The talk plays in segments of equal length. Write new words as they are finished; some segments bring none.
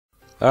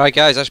Alright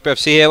guys,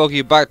 Ashbfc here, welcome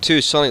you back to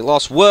Sonic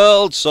Lost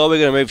World. So we're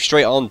going to move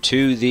straight on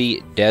to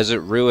the desert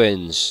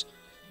ruins.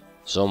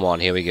 Zone 1,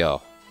 here we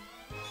go.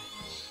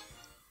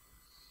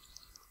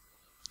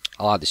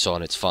 I like this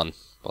zone, it's fun.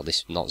 Well,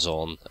 this, not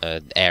zone,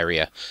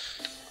 area.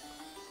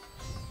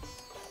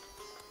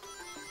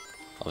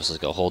 Obviously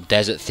it's got a whole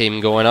desert theme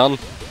going on.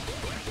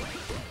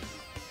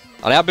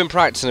 And I have been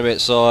practicing a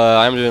bit, so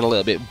I'm doing a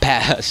little bit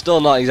better.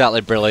 Still not exactly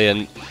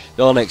brilliant.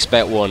 Don't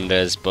expect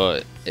wonders,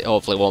 but it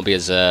hopefully won't be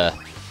as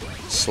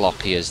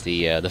sloppy as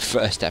the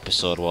first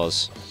episode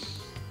was.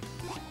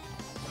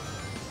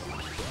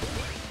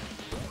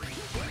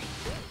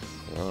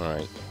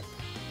 Alright.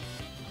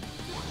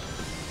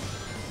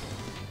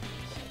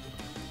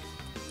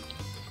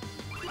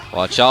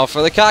 Watch out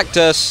for the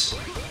cactus!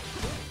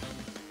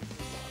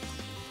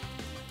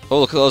 Oh,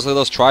 look at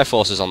those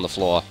Triforces on the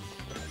floor.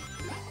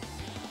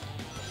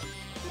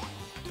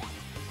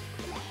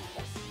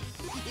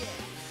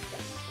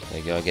 There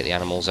you go, get the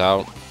animals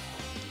out.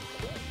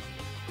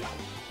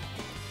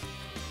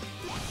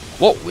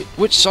 What?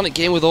 Which Sonic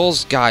game were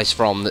those guys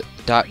from?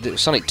 That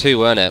was Sonic 2,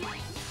 weren't it?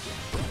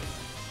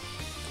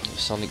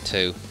 Sonic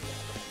 2.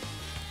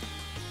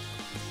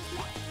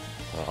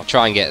 Well, I'll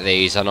try and get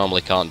these, I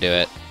normally can't do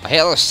it. I hate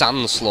how the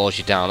sand slows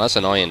you down, that's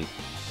annoying.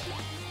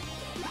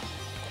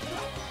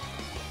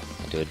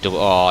 Do a double.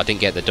 Oh, I didn't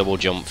get the double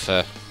jump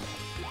for.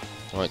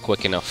 I went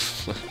quick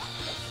enough.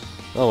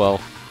 Oh well.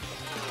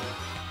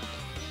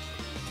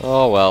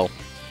 Oh well.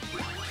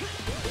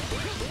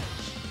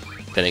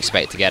 Didn't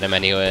expect to get him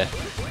anyway.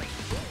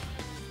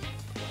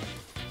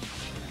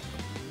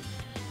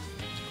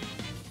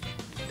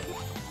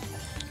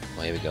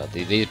 Well, here we go.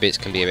 These bits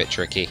can be a bit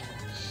tricky.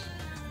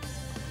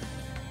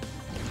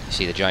 You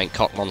see, the giant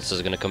cock monsters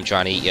are going to come try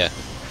and eat you.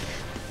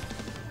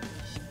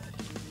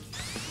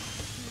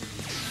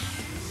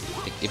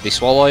 If they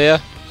swallow you,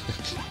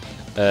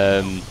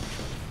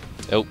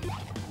 oh,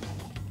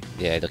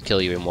 yeah, they'll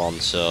kill you in one.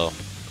 So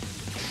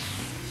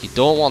you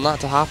don't want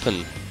that to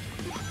happen.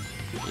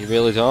 You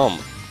really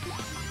don't.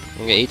 You're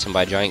gonna get eaten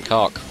by a giant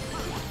cock.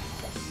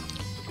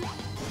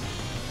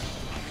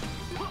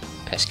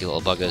 Pesky little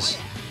buggers.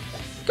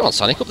 Come on,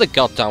 Sonic, up the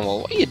goddamn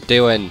wall. What are you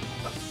doing?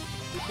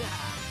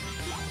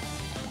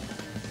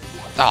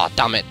 Ah, oh,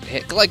 damn it!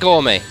 Let go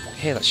of me. I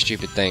hate that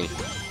stupid thing.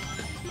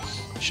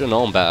 Should have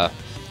known better.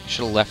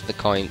 Should have left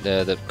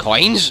the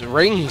coins?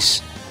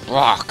 Rings?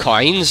 Ah,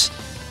 coins?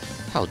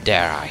 How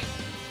dare I?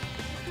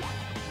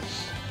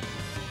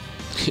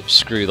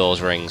 Screw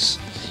those rings.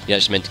 Yeah,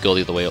 just meant to go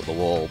the other way up the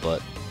wall,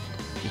 but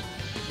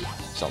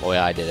it's not the way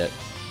I did it.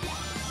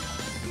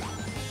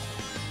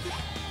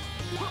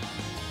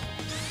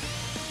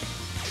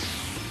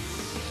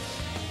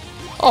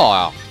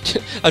 Oh,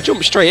 I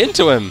jumped straight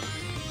into him.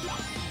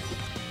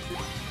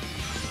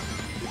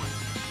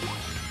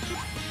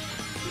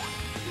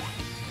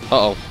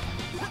 Uh-oh.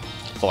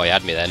 Thought he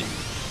had me then.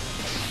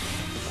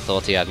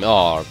 Thought he had me.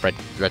 Oh, red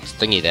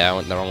thingy there. I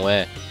went the wrong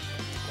way.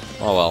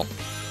 Oh well.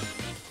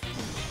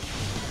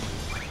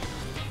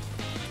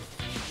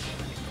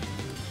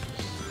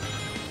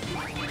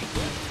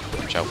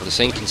 Watch out for the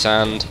sinking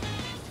sand.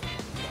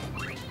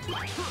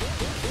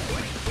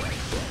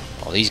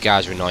 Oh, these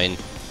guys are annoying.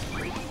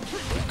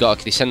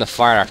 They send the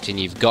fire after you and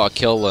you've got to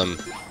kill them.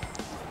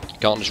 You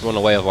can't just run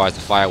away, otherwise the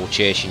fire will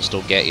chase you and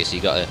still get you, so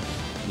you got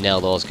to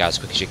nail those guys as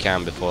quick as you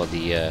can before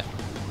the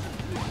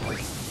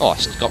oh,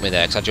 it got me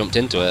there because I jumped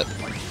into it.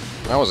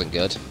 That wasn't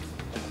good.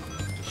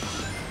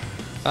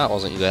 That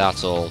wasn't good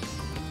at all.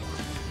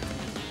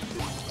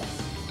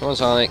 Come on,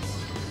 Sonic.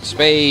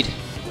 Speed!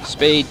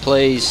 Speed,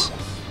 please!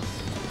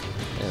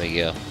 There we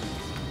go.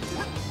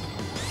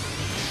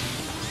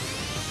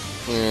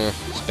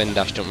 Spin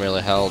dash don't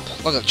really help.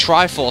 Look at the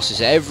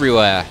Triforces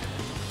everywhere!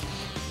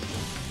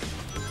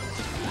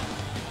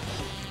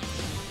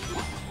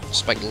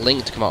 Expect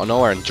Link to come out of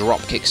nowhere and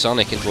drop kick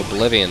Sonic into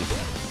oblivion.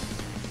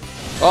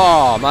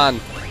 Oh man,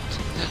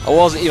 I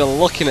wasn't even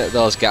looking at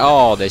those guys.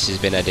 Oh, this has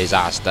been a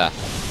disaster.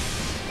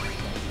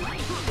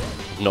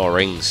 No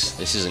rings.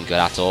 This isn't good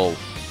at all.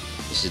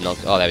 This is not.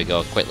 Oh, there we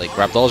go. Quickly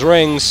grab those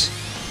rings.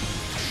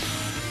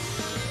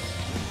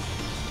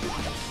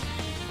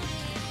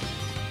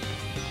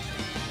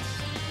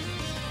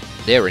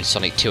 They were in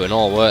Sonic 2 and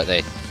all, weren't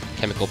they?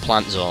 Chemical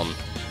Plant Zone.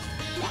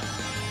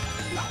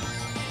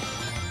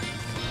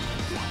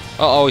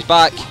 Uh oh, he's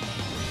back.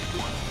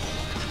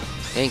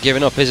 He ain't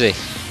giving up, is he?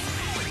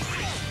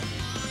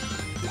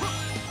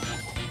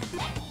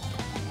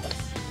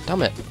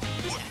 Damn it.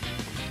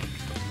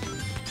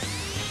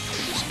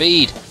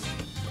 Speed!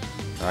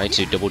 I need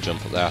to double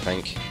jump up there, I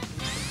think.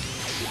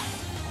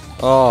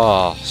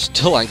 Oh,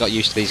 still ain't got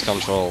used to these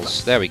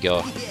controls. There we go.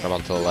 I'm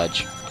onto the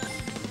ledge.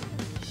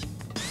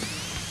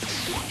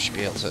 Should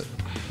be able to...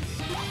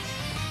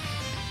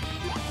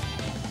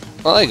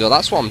 Well, there you go,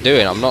 that's what I'm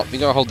doing. I'm not going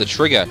to hold the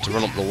trigger to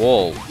run up the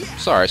wall.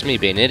 Sorry, it's me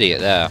being an idiot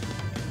there.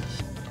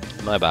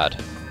 My bad.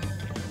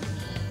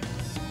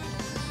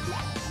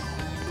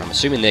 I'm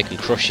assuming they can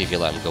crush you if you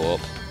let them go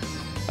up.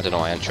 I don't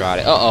know, I haven't tried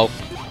it. Uh-oh.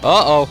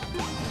 Uh-oh.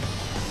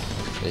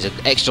 There's an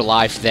extra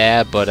life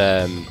there, but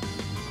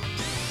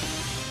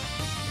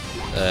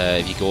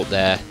if you go up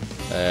there.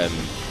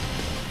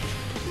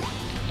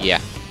 Yeah,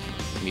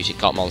 music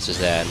cop monsters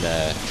there,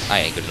 and I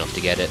ain't good enough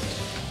to get it.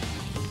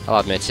 I'll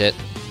admit it.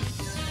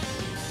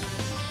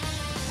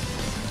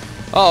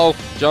 Uh oh,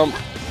 jump.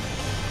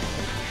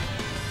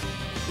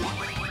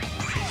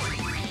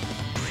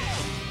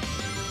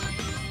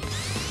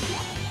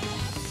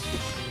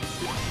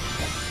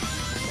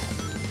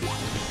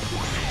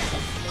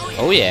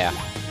 Oh yeah.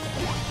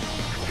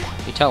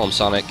 You tell him,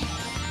 Sonic.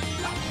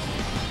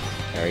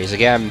 There he is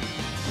again.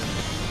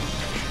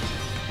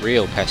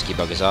 Real pesky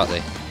buggers, aren't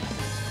they?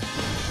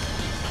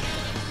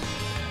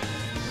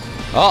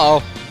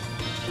 Uh-oh.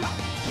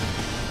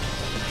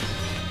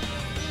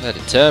 They're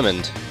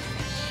determined.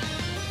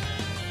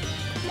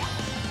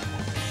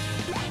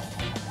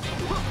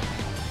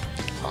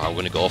 Oh, I'm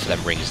gonna go for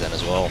them rings then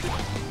as well.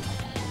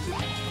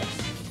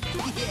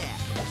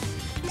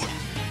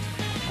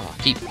 Oh,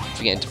 I keep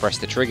forgetting to press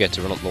the trigger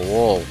to run up the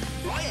wall.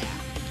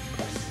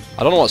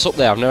 I don't know what's up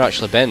there, I've never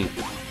actually been.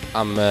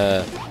 I'm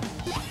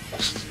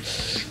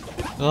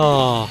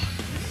oh.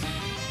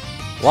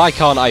 Why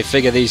can't I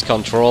figure these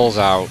controls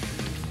out?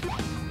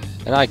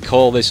 And I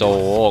call this a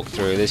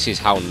walkthrough. This is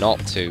how not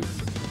to.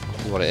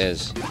 This is what it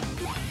is.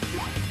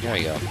 There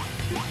we go.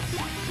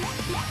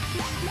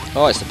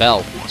 Oh, it's the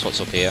bell. That's what's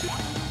up here.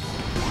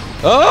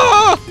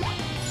 Oh!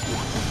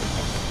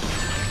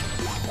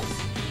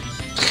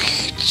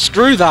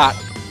 Screw that!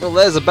 Well,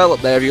 there's a bell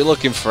up there if you're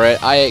looking for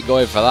it. I ain't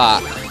going for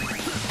that.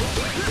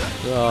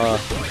 Oh,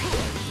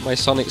 my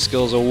Sonic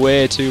skills are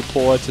way too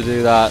poor to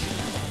do that.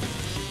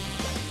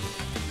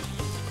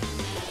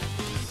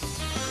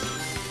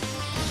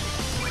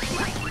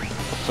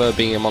 Prefer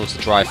being amongst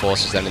the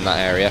Triforces then in that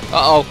area.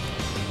 Uh-oh!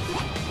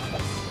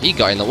 He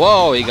got in the...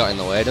 Whoa! He got in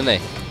the way, didn't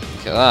he?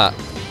 Look at that.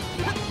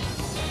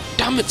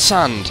 Damn it,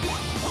 sand!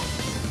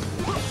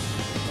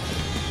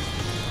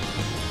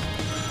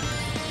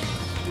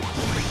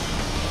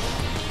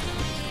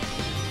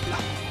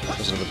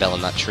 There's another bell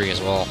in that tree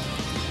as well.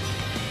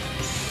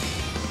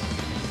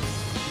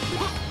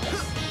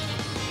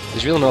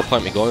 There's really no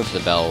point in me going for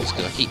the bells,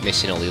 because I keep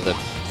missing all the other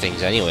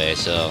things anyway,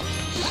 so...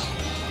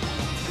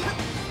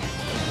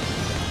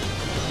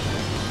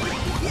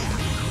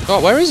 Oh,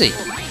 where is he?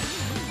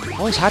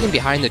 Oh, he's hiding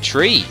behind the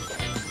tree.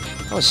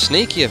 That was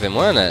sneaky of him,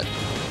 weren't it?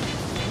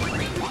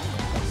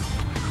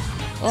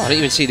 Oh, I didn't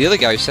even see the other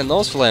guy who sent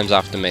those flames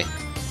after me.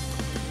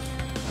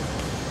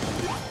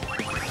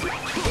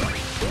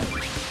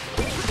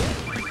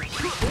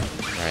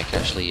 Right, I can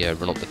actually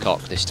run up the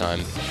cock this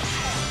time.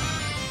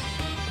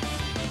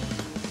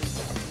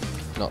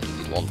 Not that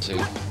you'd want to.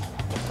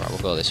 Right, we'll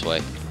go this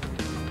way.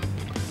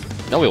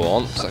 No, we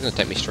won't, because that's going to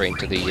take me straight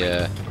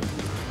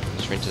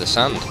into the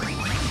sand.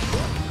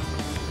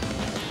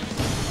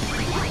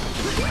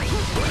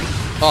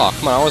 Oh,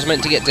 come on, I was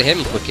meant to get to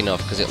him quick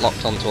enough, because it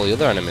locked onto all the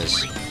other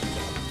enemies.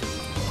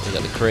 You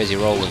got the crazy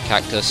rolling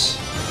cactus.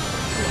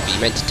 But you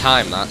meant to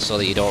time that so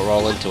that you don't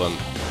roll into them,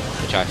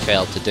 which I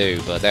failed to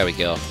do, but there we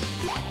go.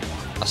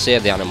 I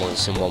saved the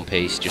animals in one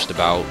piece, just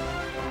about.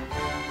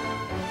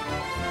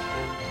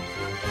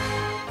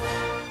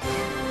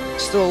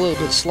 Still a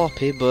little bit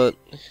sloppy, but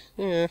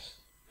yeah.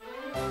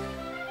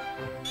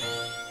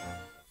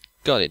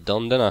 Got it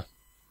done, didn't I?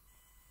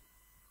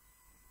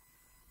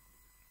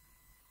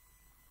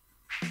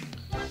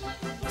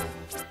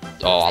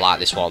 Oh, I like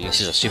this one. This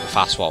is a super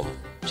fast one.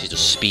 This is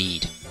just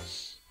speed.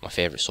 My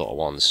favourite sort of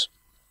ones.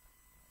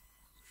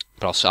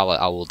 But also,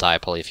 I will die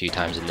probably a few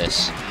times in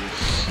this.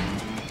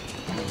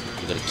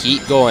 You've got to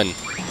keep going.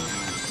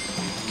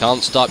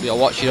 Can't stop. You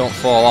gotta watch you don't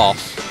fall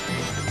off.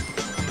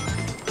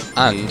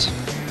 And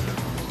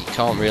you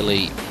can't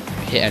really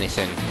hit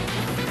anything.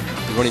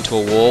 You run into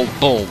a wall,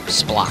 boom,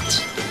 splat.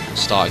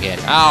 Start again.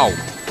 Ow!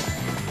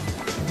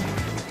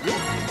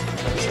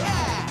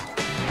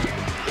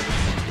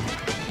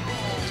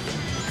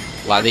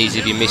 Like these,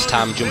 if you miss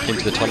time, jump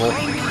into the tunnel,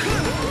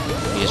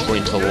 you just run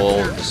into the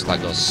wall, just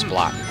like goes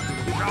splat.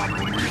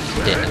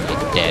 Dead,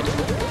 dead.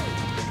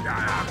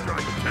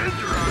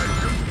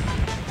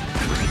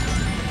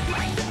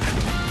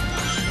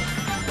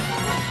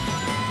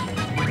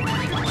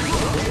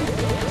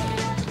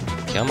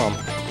 Come on.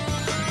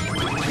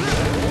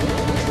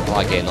 I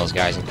like getting those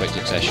guys in quick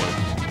succession.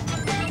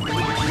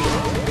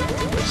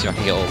 Let's see if I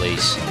can get all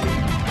these.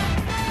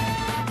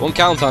 One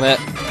count on it.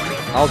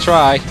 I'll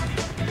try.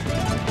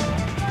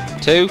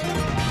 2.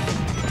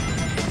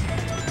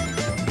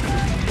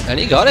 And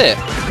he got it.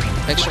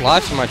 Extra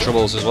life for my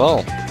troubles as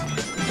well.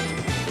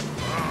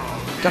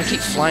 Gotta keep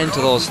flying to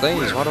those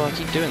things. Why do I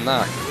keep doing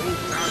that?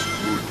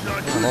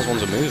 Oh, those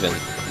ones are moving.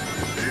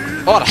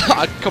 Oh,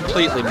 I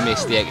completely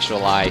missed the extra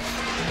life.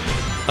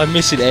 I'm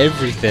missing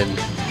everything.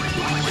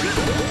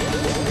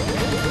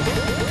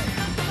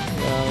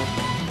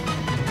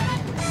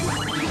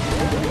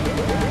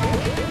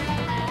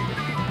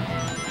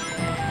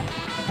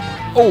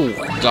 Oh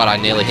god, I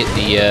nearly hit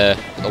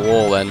the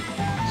wall then.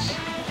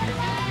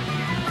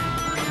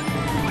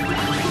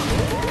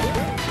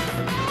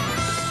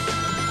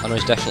 I know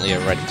there's definitely a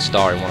red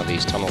star in one of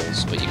these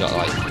tunnels, but you gotta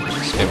like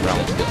spin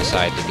round to the other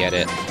side to get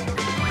it.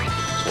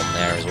 So button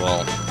there as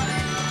well.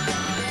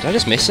 Did I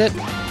just miss it?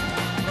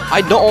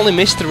 I not only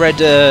missed the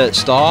red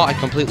star, I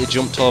completely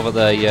jumped over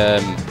the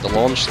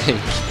launch thing.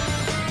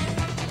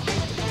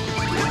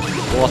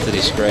 What a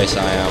disgrace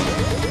I am.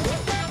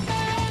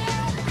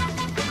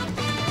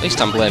 At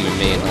least I'm blaming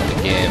me and not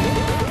the game.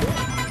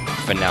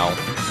 For now.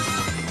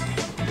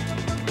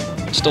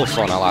 It's still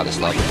fun, I like this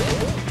level.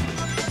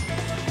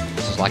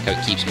 This is like how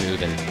it keeps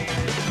moving.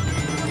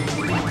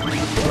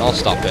 We're all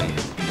stopping.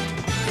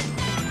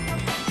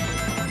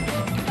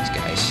 These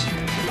guys.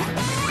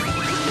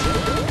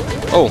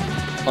 Oh!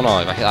 Oh no,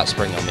 if I hit that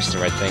spring I'll miss the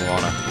red thing,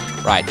 won't I?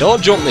 Right,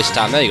 don't jump this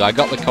time, there you go, I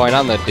got the coin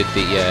and I did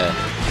the,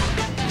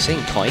 I'm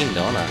saying coin,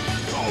 don't I?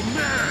 Oh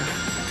man!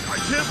 I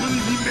can't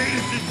believe he made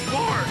it this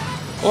far!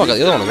 Oh, I got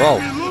the other one as well.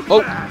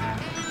 Oh!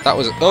 That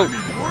was, oh!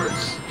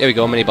 Here we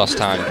go, mini boss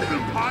time. I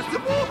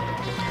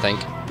think.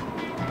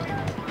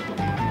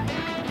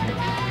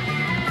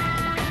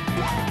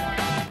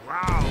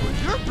 Wow,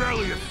 you're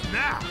barely a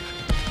snack!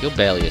 You're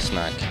barely a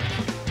snack.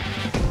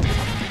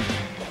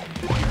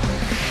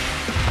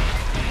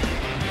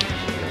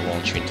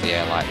 Launch you into the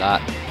air like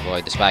that.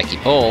 Avoid the spiky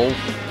ball.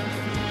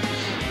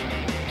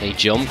 And he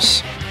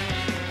jumps.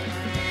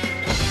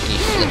 And he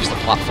flips the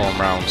platform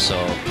round, so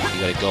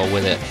you gotta go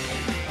with it.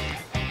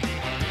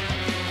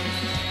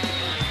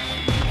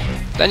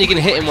 Then you can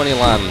hit him when he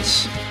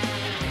lands.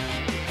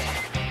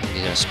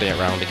 He's gonna spin it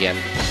round again.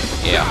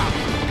 Yeah.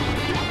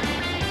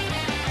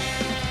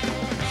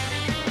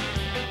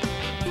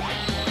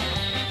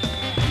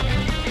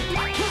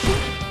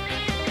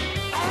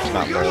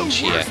 That launch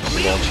here. Launches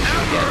you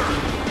again.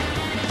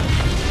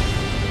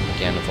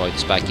 Again, avoid the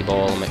spiky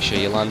ball and make sure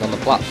you land on the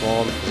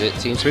platform. Because it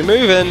seems to be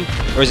moving!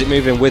 Or is it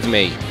moving with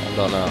me? I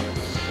don't know.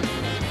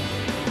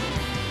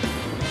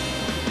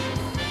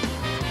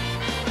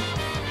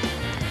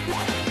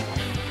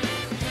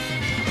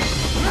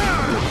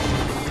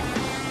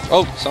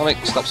 Oh, Sonic,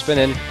 stop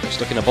spinning. You're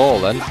stuck in a ball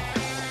then.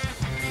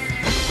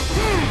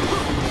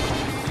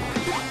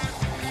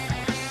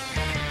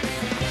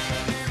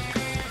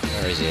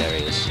 Where is he? There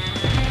he is.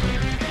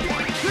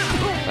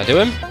 Did I do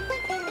him?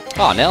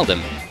 Oh, I nailed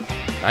him.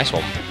 Nice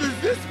one.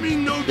 Does this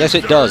mean no Yes,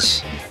 it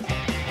does.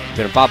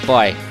 You're a bad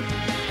boy.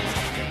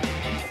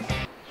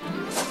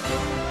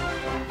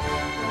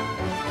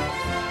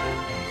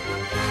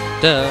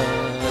 Duh.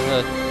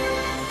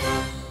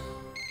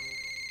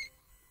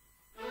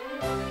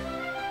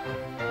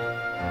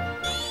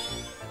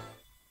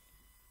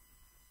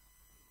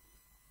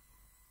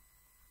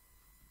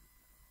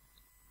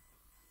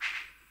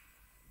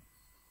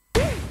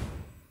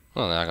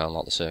 Oh, I gotta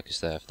unlock the circus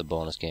there for the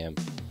bonus game.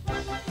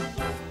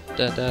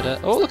 Da, da, da.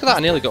 Oh, look at that! I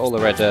nearly got all the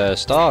red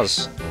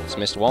stars. Just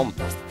missed one.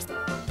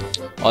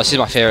 Oh, this is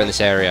my favourite in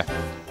this area.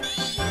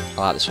 I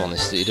like this one.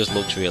 It does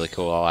look really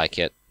cool. I like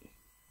it.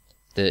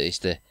 It's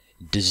the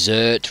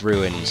desert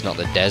ruins, not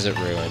the desert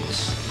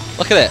ruins.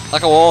 Look at it!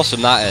 Look how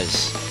awesome that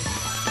is.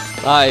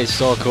 That is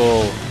so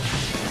cool.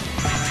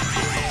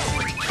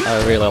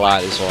 I really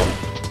like this one.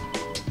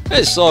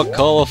 It's so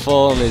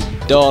colourful, and there's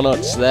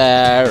donuts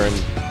there, and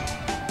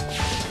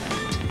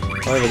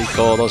whatever you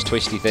call those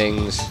twisty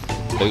things.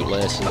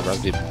 Bootlace and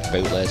raspberry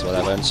bootlace,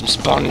 whatever, and some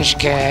sponge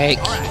cake.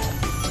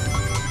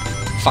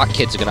 Fat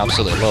kids are gonna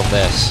absolutely love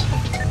this.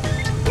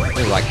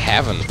 This is like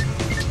heaven.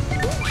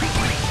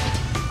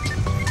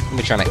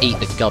 They're trying to eat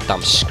the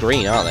goddamn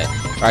screen, aren't they?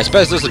 Alright,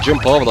 suppose there's to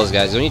jump over those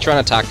guys. When you try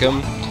and attack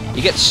them,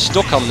 you get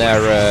stuck on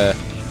their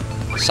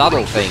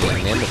saddle thing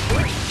and they end up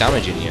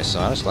damaging you, so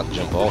I just like to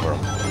jump over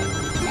them.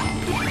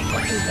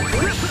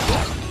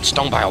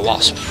 Stung by a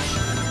wasp.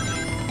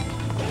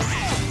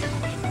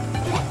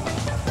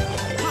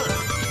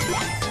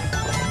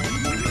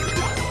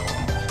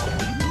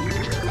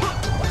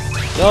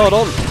 No,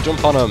 don't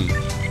jump on them.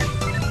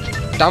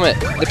 Damn it.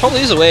 There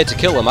probably is a way to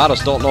kill them, I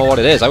just don't know what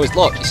it is. I always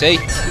look, you see?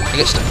 I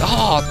get stuck.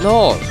 Oh,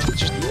 no!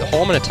 It's just the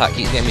homing attack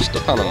keeps getting me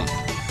stuck on them.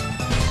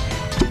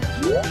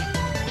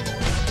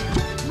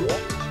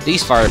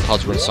 These fire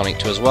pods were in Sonic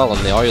 2 as well,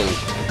 and the oil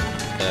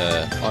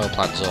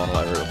plant zone,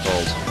 whatever it was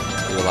called.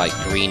 They were like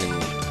green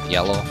and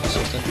yellow or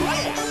something.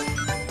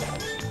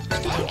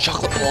 It's firing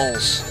chocolate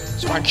balls!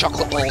 It's firing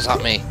chocolate balls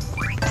at me!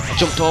 I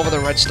jumped over the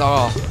red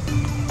star.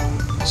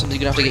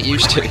 Something you're gonna have to get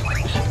used to.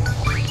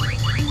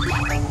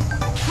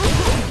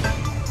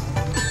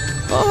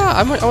 Oh,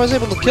 I was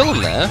able to kill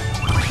him there.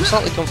 I'm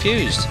slightly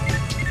confused.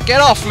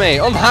 Get off me!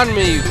 Unhand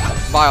me, you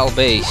vile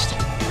beast!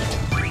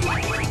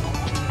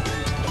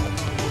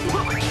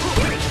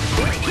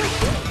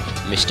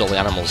 Missed all the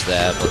animals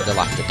there, but they'll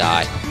have to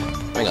die. I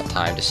haven't got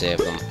time to save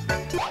them.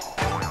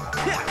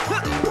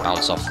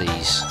 Bounce off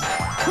these.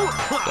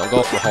 Don't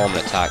go for a homing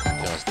attack,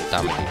 because the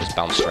damage will just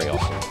bounce straight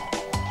off.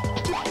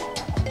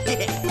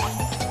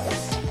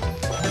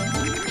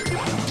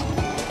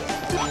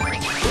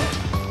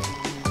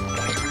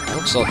 That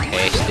looks so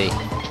tasty.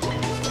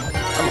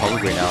 I'm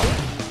hungry now.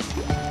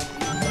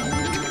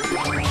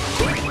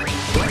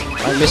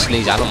 I'm missing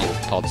these animal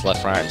pods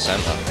left, right, and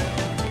centre.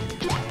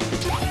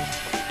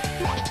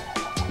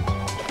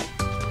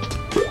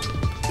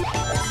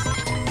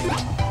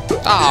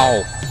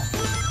 Ow!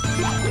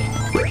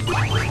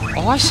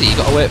 Oh, I see. You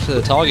got to wait for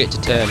the target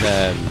to turn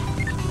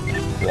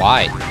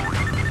white.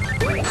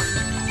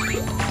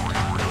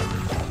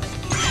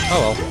 Oh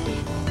well.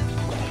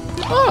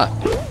 Ah,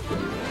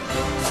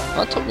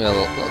 that took me that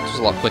was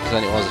a lot quicker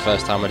than it was the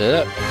first time I did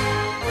it.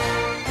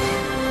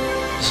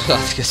 So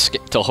I just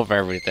skipped over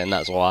everything.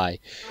 That's why.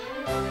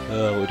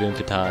 What we're doing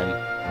for time.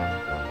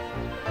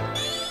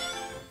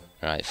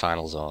 Right,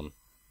 final zone.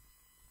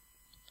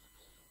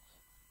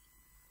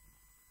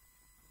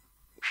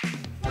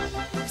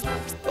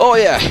 Oh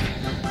yeah!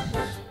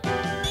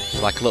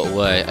 It's like a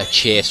little a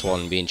chase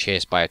one being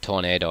chased by a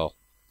tornado.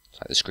 It's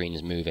like the screen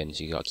is moving,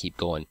 so you gotta keep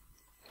going.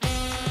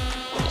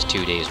 It's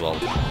 2D as well,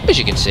 as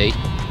you can see.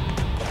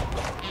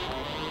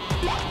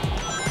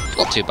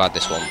 Not too bad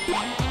this one.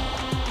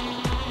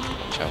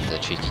 Watch out for the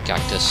cheeky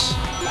cactus.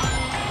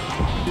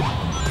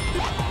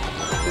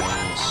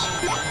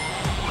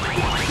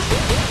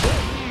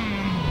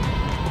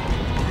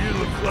 You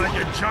look like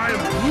a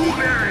giant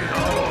blueberry.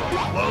 Oh,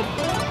 love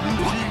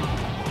beauty.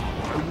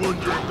 I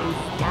wonder if those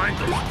spines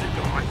will stick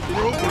in my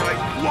throat when I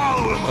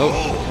swallow them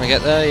whole. Can I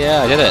get there?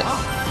 Yeah, I did it.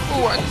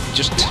 Oh, I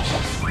just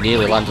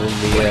nearly landed in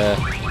the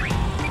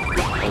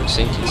old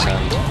sinking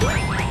sand.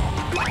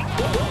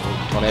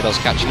 Tornado's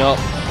catching up.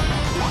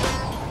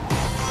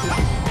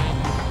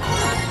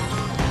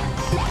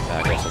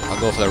 I'll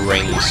go for the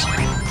rings.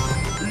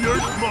 You're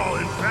small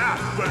and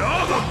fast, but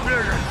all the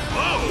big and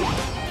slow.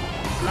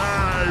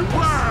 Hey,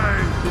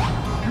 why?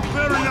 You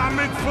better not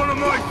make fun of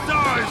my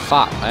size.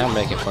 Fat, I am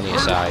making fun of your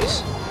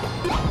size.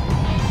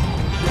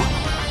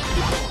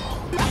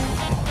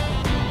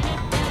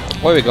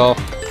 There we go. One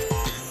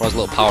of those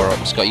little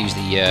power-ups. Got to use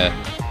the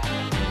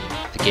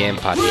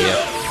gamepad here.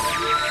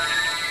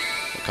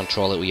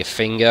 Control it with your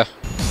finger.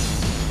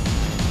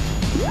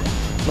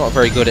 Not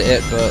very good at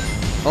it, but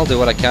I'll do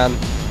what I can.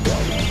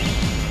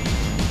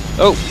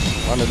 Oh,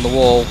 landed in the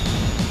wall.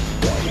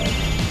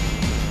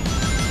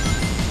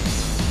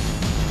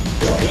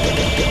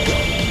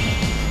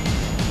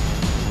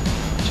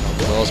 Watch out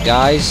for those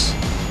guys.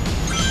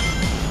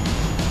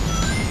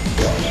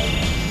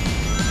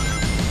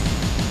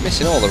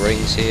 Missing all the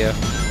rings here.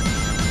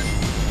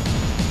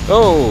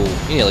 Oh,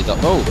 he nearly got.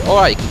 Oh,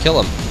 alright, you can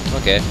kill him.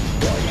 Okay.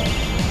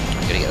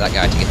 I'm gonna get that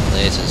guy to get the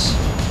lasers.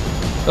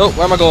 Oh,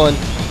 where am I going?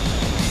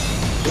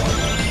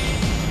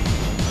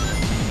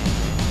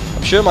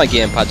 I'm sure my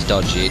gamepad's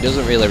dodgy, it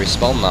doesn't really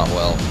respond that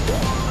well.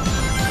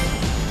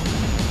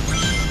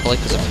 Probably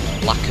because of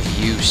lack of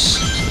use,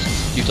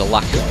 due to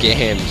lack of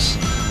games.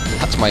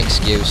 That's my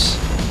excuse.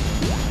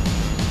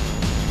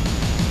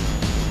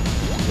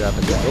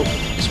 Oh,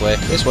 this way,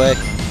 this way.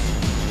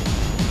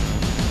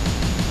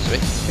 It's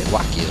a bit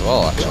wacky as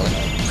well, actually.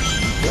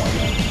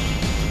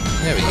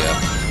 There we go.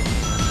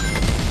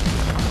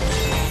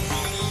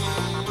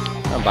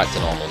 I'm back to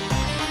normal.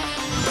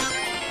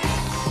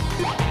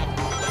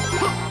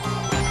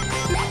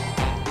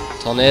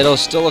 Tornadoes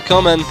still a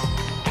coming.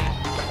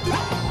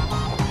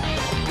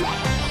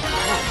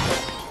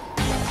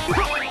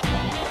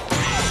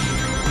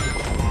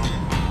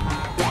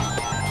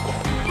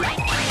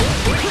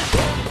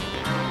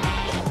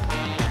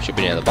 Should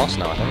be near the boss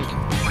now, I think.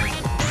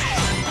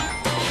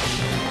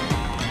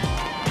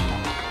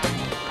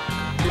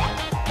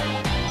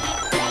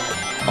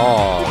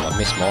 Oh, I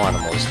missed more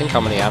animals. Think how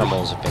many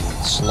animals have been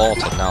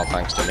slaughtered now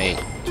thanks to me.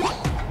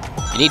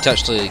 You need to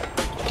actually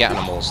get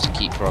animals to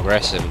keep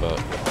progressing, but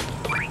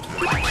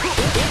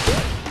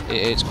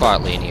it's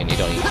quite lenient. You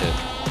don't need to,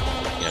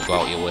 go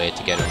out your way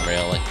to get them,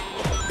 really.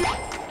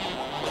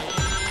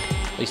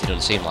 At least it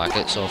doesn't seem like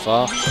it so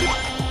far.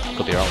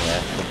 Could be wrong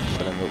there.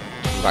 But then they'll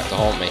come back to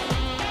haunt me.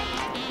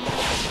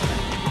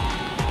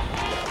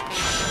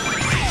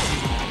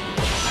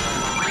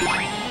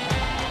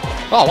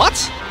 Oh,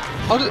 what?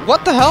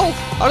 What the hell?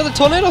 How did the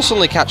tornado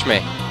suddenly catch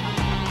me?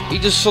 He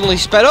just suddenly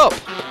sped up.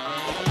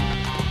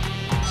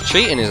 It's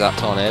cheating, is that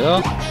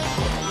tornado?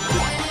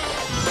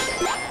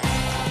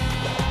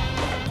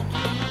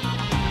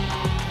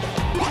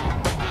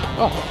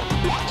 Oh,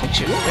 takes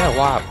you fair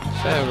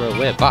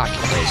way back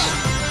it is.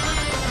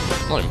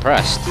 Not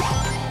impressed.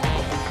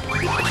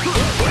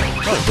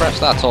 Not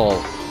impressed at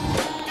all.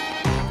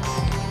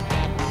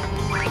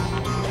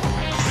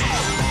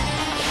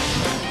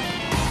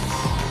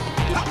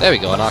 There we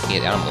go, and I can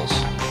get the animals.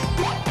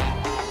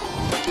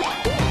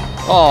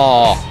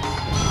 Oh!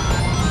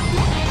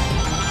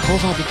 How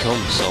have I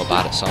become so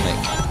bad at Sonic?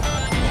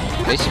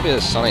 I used to be a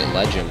Sonic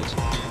legend.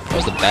 I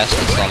was the best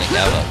at Sonic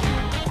ever.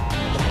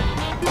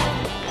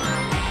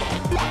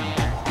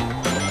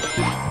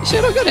 You see,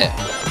 I don't get it.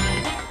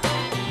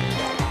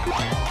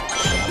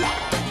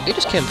 He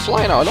just came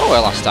flying out of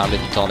nowhere last time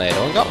with the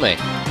tornado and got me.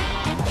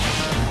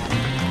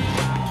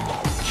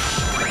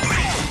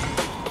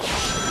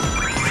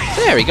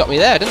 There, he got me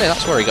there, didn't he?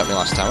 That's where he got me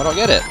last time. I don't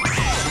get it.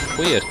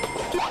 Weird.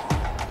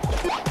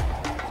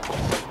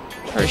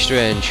 Very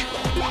strange.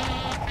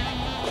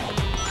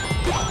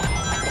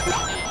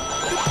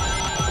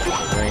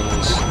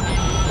 Rings.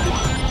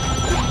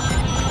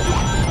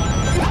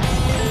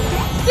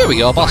 Here we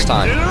go, boss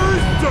time.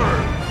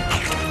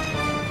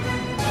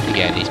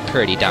 Again, he's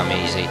pretty damn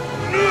easy.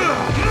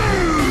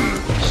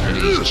 Just rid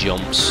of these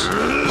jumps.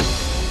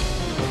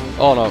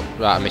 Oh no,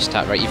 right, I missed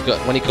that. Right, you've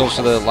got, when he comes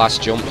to the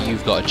last jump,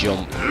 you've got to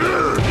jump. So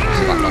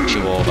that knocks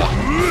you over.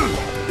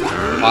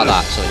 Like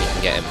that, so then you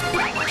can get him.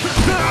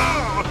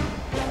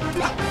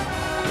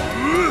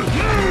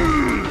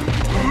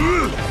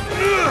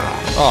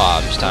 Oh,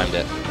 I mistimed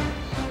it.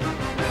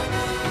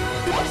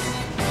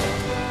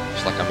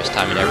 It's like I'm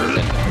mistiming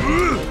everything.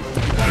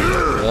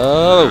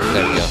 Oh,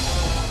 there we go.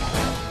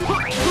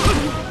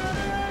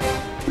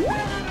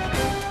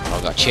 Oh,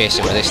 I've got to chase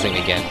him with this thing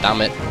again,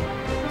 damn it.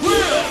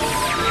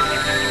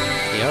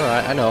 Yeah,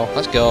 alright, I know.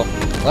 Let's go.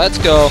 Let's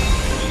go.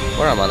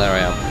 Where am I? There I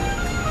am.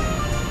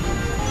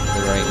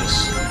 The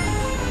rings.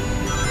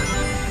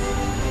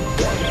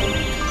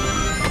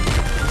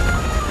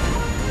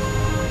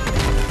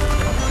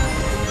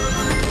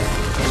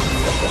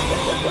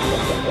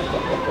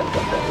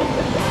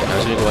 I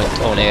was going to go in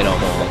tornado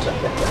mode.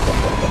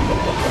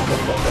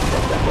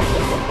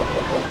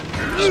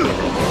 Just move up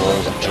the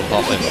walls and jump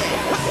off him.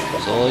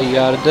 That's all you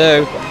gotta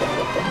do.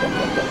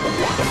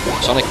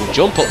 Sonic will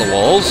jump up the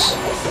walls.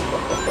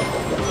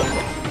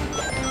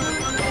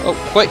 Oh,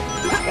 quick!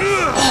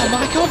 Oh my,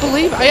 I can't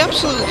believe it. I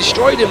absolutely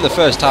destroyed him the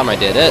first time I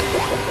did it.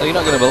 Well, you're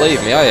not going to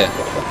believe me, are you?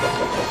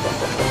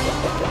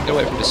 Gotta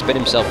wait for him to spin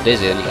himself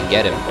dizzy and you can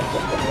get him.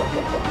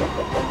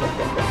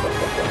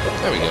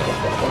 There we go.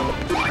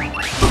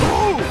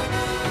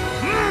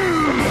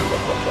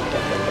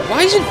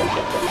 Why isn't...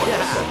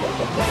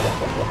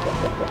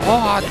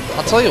 Oh,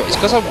 I'll tell you what, it's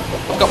because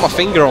I've got my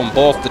finger on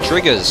both the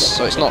triggers,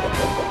 so it's not...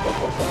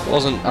 I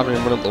wasn't having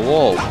him run up the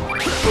wall.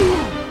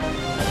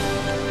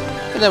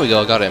 And there we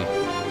go, I got him.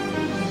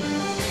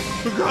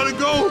 We gotta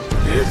go!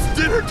 It's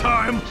dinner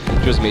time!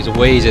 Trust me, it's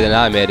way easier than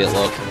I made it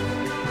look.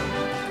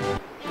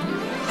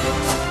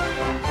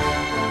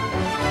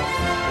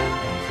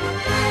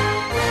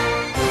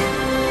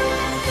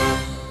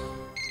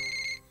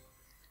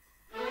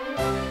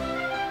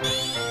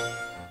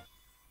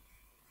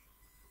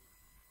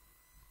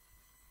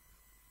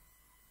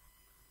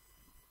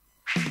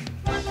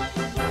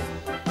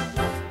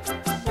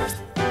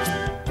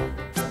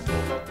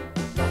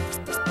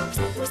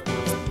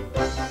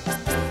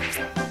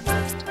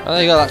 Well,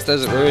 there you go, that's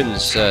Desert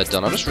Ruins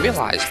done. I just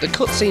realised the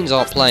cutscenes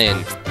aren't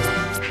playing.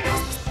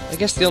 I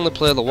guess they only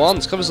play the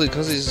ones, obviously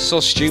because it's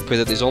so stupid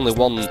that there's only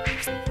one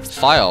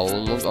file.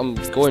 I'm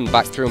going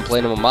back through and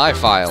playing them on my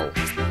file.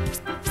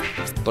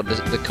 But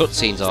the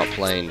cutscenes aren't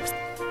playing. I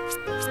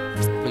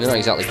mean, they're not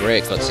exactly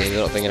great cutscenes, I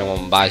don't think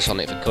anyone buys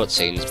Sonic for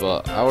cutscenes,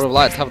 but I would have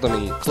liked to have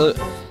them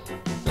included.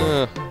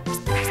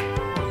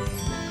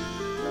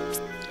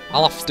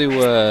 I'll have to,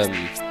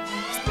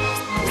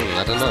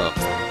 I don't know.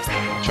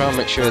 Try and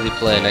make sure they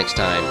play next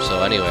time.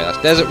 So anyway, that's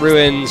Desert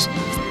Ruins.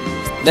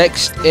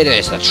 Next, it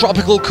is the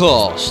Tropical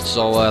Coast.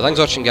 So thanks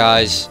for watching,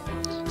 guys.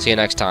 See you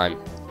next time.